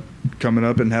coming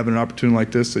up and having an opportunity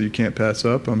like this that you can't pass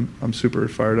up, I'm super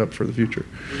fired up for the future.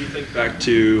 When you think back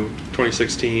to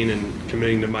 2016 and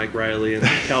committing to Mike Riley and the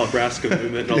Calabrasca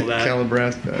movement and all that,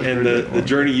 and the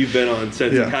journey you've been on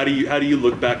since, yeah. how do you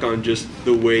look back on just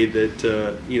the way that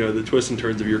the twists and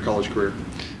turns of your college career?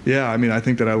 Yeah, I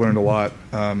think that I learned a lot.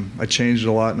 I changed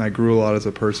a lot, and I grew a lot as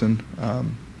a person. I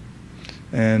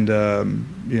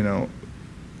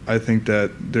think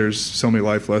that there's so many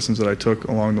life lessons that I took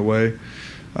along the way.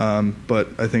 But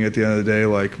I think at the end of the day,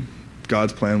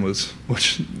 God's plan was,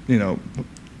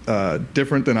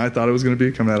 different than I thought it was going to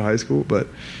be coming out of high school. But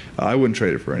I wouldn't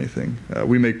trade it for anything.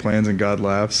 We make plans and God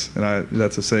laughs, and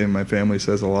that's a saying my family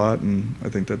says a lot, and I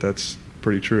think that that's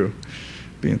pretty true.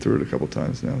 Being through it a couple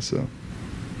times now, so.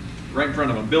 right in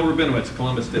front of him. Bill Rabinowitz,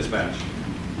 Columbus Dispatch.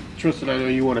 Tristan, I know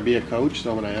you want to be a coach,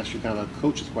 so I'm going to ask you kind of a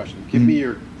coach's question. Give me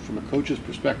from a coach's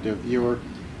perspective, your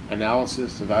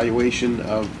analysis, evaluation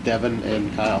of Devin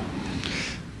and Kyle.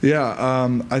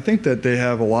 Yeah, I think that they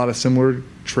have a lot of similar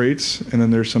traits, and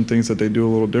then there's some things that they do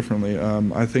a little differently.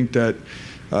 I think that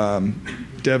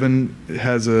Devin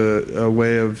has a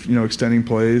way of extending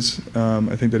plays.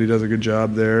 I think that he does a good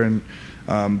job there, and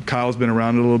Kyle's been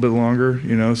around it a little bit longer,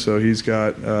 so he's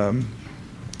got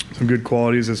some good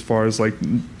qualities as far as like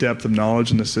depth of knowledge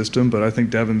in the system. But I think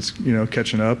Devin's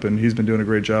catching up, and he's been doing a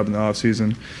great job in the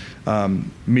offseason,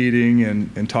 meeting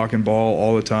and talking ball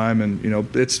all the time. And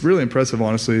it's really impressive,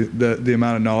 honestly, the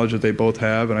amount of knowledge that they both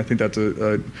have. And I think that's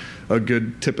a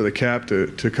good tip of the cap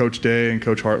to Coach Day and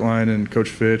Coach Hartline and Coach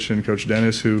Fitch and Coach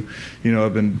Dennis, who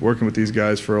have been working with these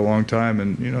guys for a long time.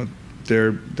 And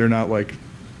they're not like,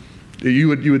 you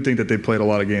would think that they played a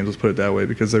lot of games, let's put it that way,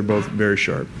 because they're both very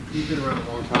sharp. You've been around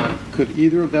a long time. Could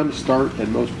either of them start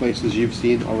in most places you've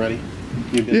seen already?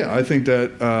 Yeah, I think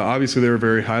that obviously they were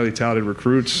very highly touted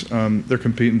recruits. They're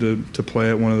competing to play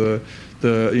at one of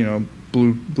the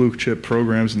blue chip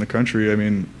programs in the country. I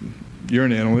mean, you're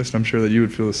an analyst. I'm sure that you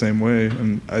would feel the same way.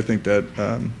 And I think that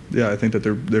I think that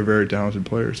they're very talented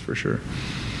players for sure.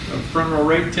 Front row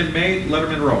right, Tim May,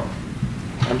 Letterman row.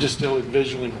 I'm just still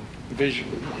visualizing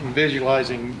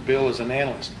Bill as an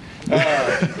analyst.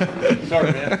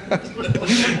 Sorry, man.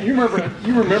 You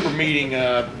remember meeting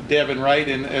Devin, right?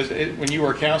 And when you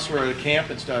were a counselor at a camp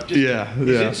and stuff.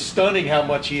 It's stunning how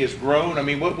much he has grown. I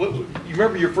mean, what you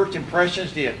remember your first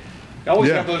impressions? Do you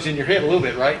always have those in your head a little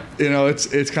bit, right?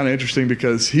 It's kind of interesting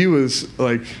because he was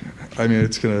like, I mean,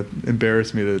 it's gonna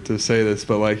embarrass me to say this,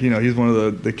 but like he's one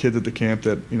of the kids at the camp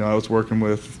that I was working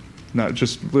with. Not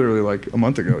just literally like a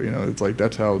month ago, it's like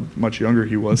that's how much younger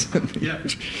he was than me.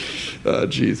 Yeah.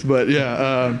 Geez. But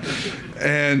yeah.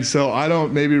 And so I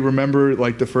don't maybe remember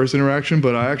like the first interaction,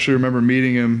 but I actually remember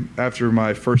meeting him after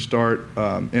my first start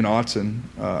in Autzen.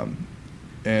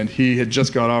 And he had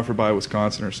just got offered by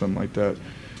Wisconsin or something like that.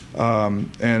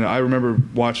 And I remember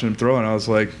watching him throw, and I was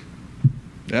like,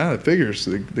 yeah, it figures.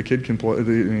 The kid can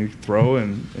play, throw,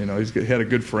 and he had a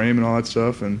good frame and all that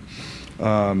stuff.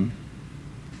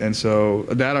 And so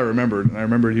that I remembered. And I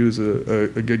remembered he was a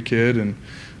good kid, and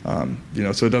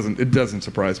so it doesn't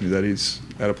surprise me that he's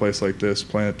at a place like this,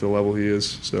 playing at the level he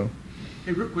is. So.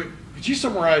 Hey, real quick, could you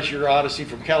summarize your odyssey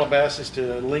from Calabasas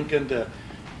to Lincoln to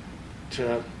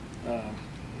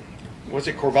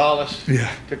Corvallis?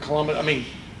 Yeah. To Columbus? I mean,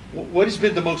 what has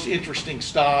been the most interesting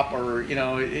stop, or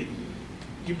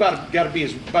you've got to be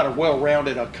about as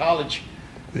well-rounded a college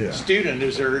student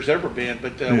as there's ever been.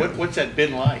 But what's that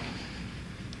been like?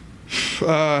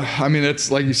 I mean,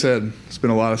 it's like you said, it's been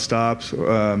a lot of stops,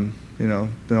 been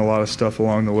a lot of stuff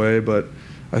along the way, but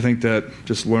I think that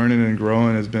just learning and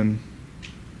growing has been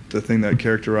the thing that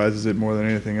characterizes it more than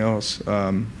anything else.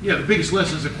 The biggest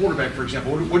lesson as a quarterback, for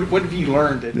example, what have you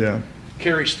learned that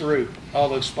carries through all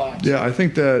those spots? Yeah, I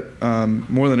think that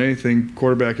more than anything,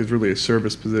 quarterback is really a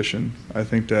service position. I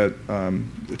think that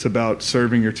it's about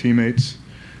serving your teammates,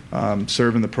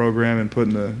 serving the program, and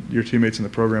putting your teammates in the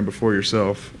program before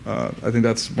yourself. I think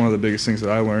that's one of the biggest things that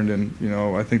I learned, and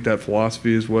I think that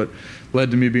philosophy is what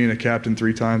led to me being a captain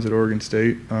 3 times at Oregon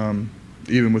State,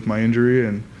 even with my injury,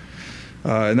 and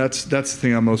that's the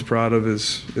thing I'm most proud of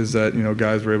is that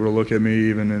guys were able to look at me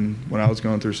even when I was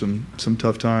going through some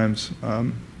tough times,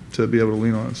 to be able to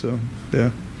lean on it. So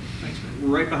yeah. Thanks, man.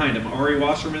 Right behind him, Ari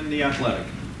Wasserman, The Athletic.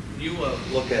 You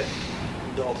look at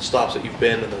all the stops that you've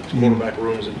been in, the quarterback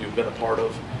rooms that you've been a part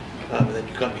of, and then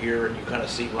you come here and you kind of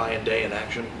see Ryan Day in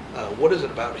action. What is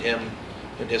it about him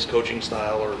and his coaching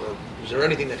style, or is there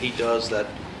anything that he does that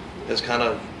has kind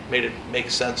of made it make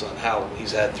sense on how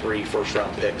he's had 3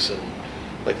 first-round picks, and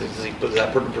does he put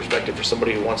that in perspective for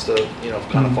somebody who wants to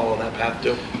kind of follow that path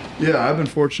too? Yeah, I've been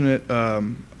fortunate.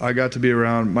 I got to be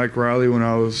around Mike Riley when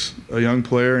I was a young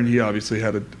player, and he obviously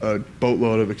had a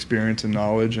boatload of experience and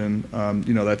knowledge, and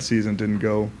that season didn't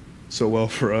go so well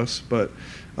for us. But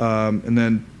and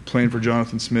then playing for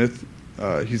Jonathan Smith,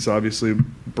 he's obviously a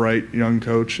bright young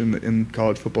coach in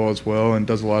college football as well, and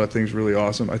does a lot of things really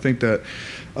awesome. I think that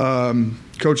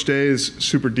Coach Day is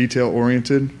super detail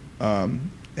oriented,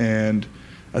 and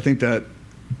I think that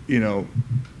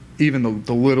even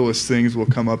the littlest things will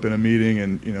come up in a meeting,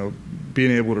 and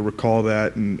being able to recall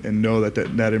that and know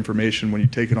that information when you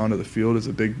take it onto the field is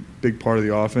a big part of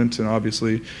the offense. And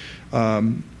obviously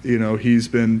he's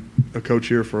been a coach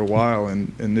here for a while,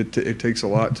 and it takes a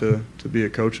lot to be a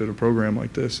coach at a program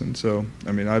like this. And so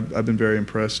I mean I've been very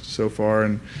impressed so far,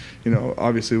 and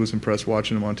obviously was impressed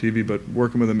watching him on TV, but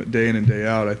working with him day in and day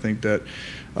out, I think that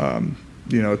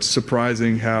it's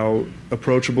surprising how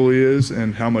approachable he is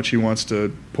and how much he wants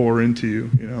to pour into you,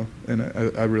 and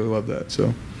I really love that.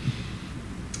 So.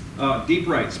 Deep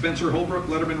right, Spencer Holbrook,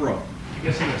 Letterman Row. I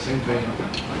guess in the same vein,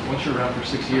 like once you're around for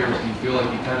 6 years, do you feel like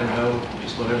you kind of know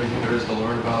just about everything there is to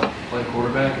learn about playing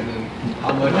quarterback? And then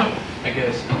how much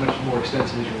more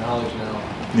extensive is your knowledge now?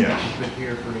 Yeah. You've been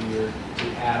here for a year to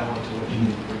add on to what you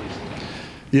did previously.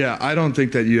 Yeah, I don't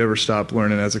think that you ever stop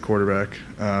learning as a quarterback.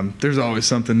 There's always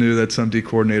something new that some D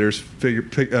coordinators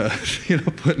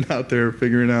putting out there,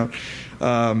 figuring out.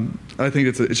 I think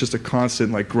it's just a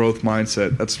constant growth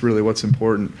mindset. That's really what's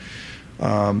important.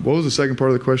 What was the second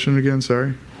part of the question again?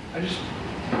 Sorry. I just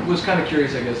was kind of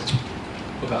curious, I guess,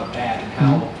 about that and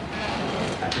how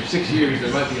after 6 years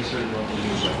there might be a certain level of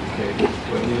news, okay, do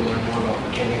I need to learn more about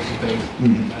mechanics and things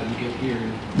as you get here?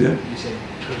 And you said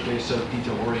Coach Jay's so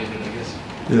detail oriented, I guess.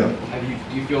 Yeah.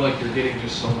 Do you feel like you're getting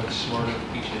just so much smarter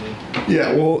each day?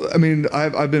 Yeah, well, I mean,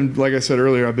 I've been, like I said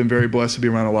earlier, I've been very blessed to be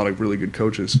around a lot of really good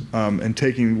coaches, and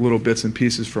taking little bits and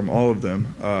pieces from all of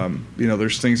them.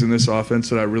 There's things in this offense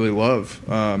that I really love,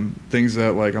 things that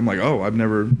I'm like, oh, I've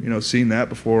never seen that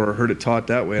before or heard it taught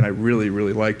that way, and I really,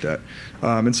 really like that.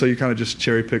 And so you kind of just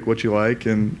cherry pick what you like,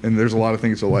 and there's a lot of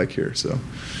things to like here. So.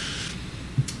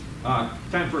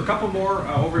 Time for a couple more.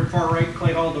 Over at far right,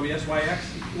 Clay Hall, WSYX.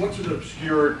 What's an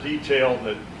obscure detail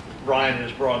that Ryan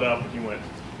has brought up and you went,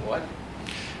 what?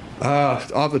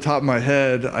 Off the top of my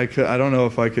head, I don't know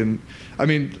if I can. I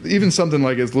mean, even something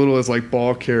as little as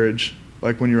ball carriage,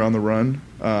 when you're on the run,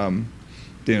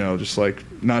 just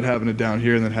not having it down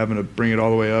here and then having to bring it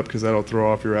all the way up because that'll throw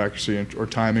off your accuracy or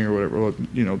timing or whatever.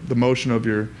 The motion of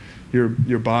your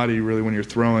body really when you're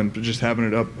throwing, but just having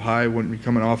it up high when you're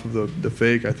coming off of the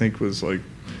fake, I think was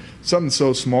something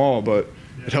so small, but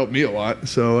it helped me a lot.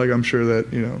 So I'm sure that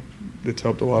it's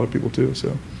helped a lot of people too.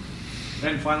 So.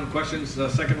 And final questions,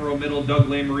 second row middle, Doug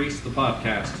Lamarice, the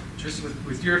podcast. Just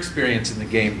with your experience in the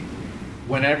game,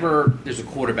 whenever there's a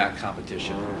quarterback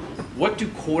competition, what do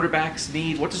quarterbacks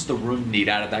need? What does the room need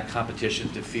out of that competition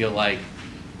to feel like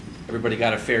everybody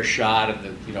got a fair shot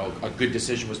and a good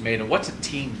decision was made? And what's a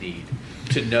team need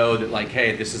to know that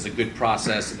hey, this is a good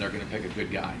process and they're going to pick a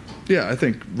good guy? Yeah, I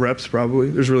think reps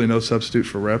probably. There's really no substitute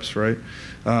for reps, right?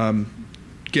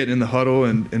 Getting in the huddle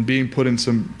and being put in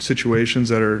some situations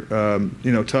that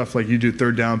are tough, like you do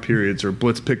third down periods or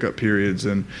blitz pickup periods,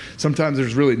 and sometimes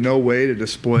there's really no way to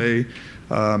display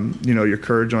your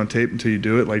courage on tape until you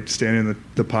do it, like standing in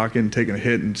the pocket and taking a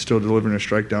hit and still delivering a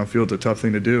strike downfield. It's a tough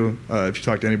thing to do if you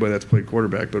talk to anybody that's played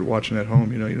quarterback, but watching at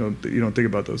home, you don't think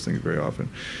about those things very often.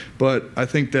 But I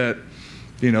think that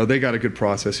they got a good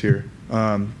process here.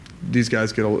 These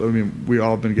guys we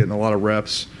all have been getting a lot of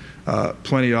reps.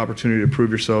 Plenty of opportunity to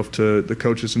prove yourself to the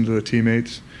coaches and to the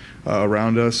teammates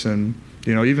around us, and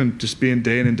even just being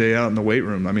day in and day out in the weight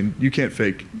room. I mean, you can't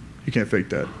fake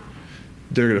that.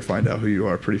 They're going to find out who you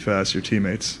are pretty fast, your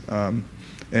teammates.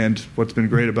 And what's been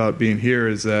great about being here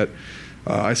is that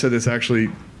I said this actually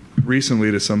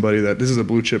recently to somebody, that this is a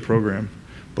blue chip program,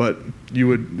 but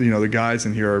the guys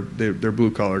in here they're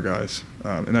blue collar guys,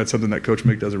 and that's something that Coach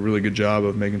Mick does a really good job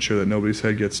of, making sure that nobody's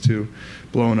head gets too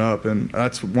blown up. And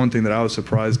that's one thing that I was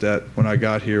surprised at when I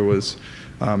got here was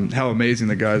how amazing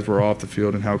the guys were off the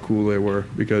field and how cool they were.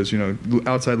 Because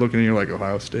outside looking in, you're like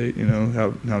Ohio State,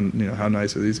 how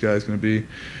nice are these guys going to be?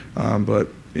 But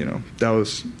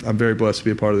I'm very blessed to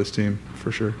be a part of this team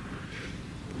for sure.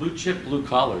 Blue chip, blue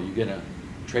collar. You gonna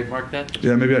trademark that?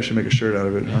 Yeah, maybe I should make a shirt out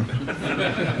of it.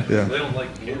 Huh? Yeah. They don't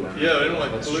like blue. Yeah, they don't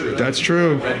like blue. That's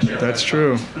true. That's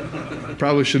true.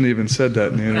 Probably shouldn't even said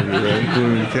that in the interview, right?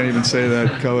 Blue. You can't even say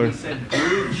that color. He said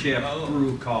blue chip,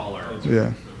 blue collar.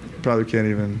 Yeah. Probably can't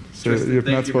even say that. You're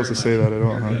not supposed to say that at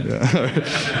all, huh?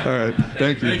 Yeah. All right.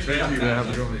 Thank you. Thank you. Yeah, have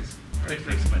a good one.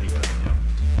 Thanks, buddy.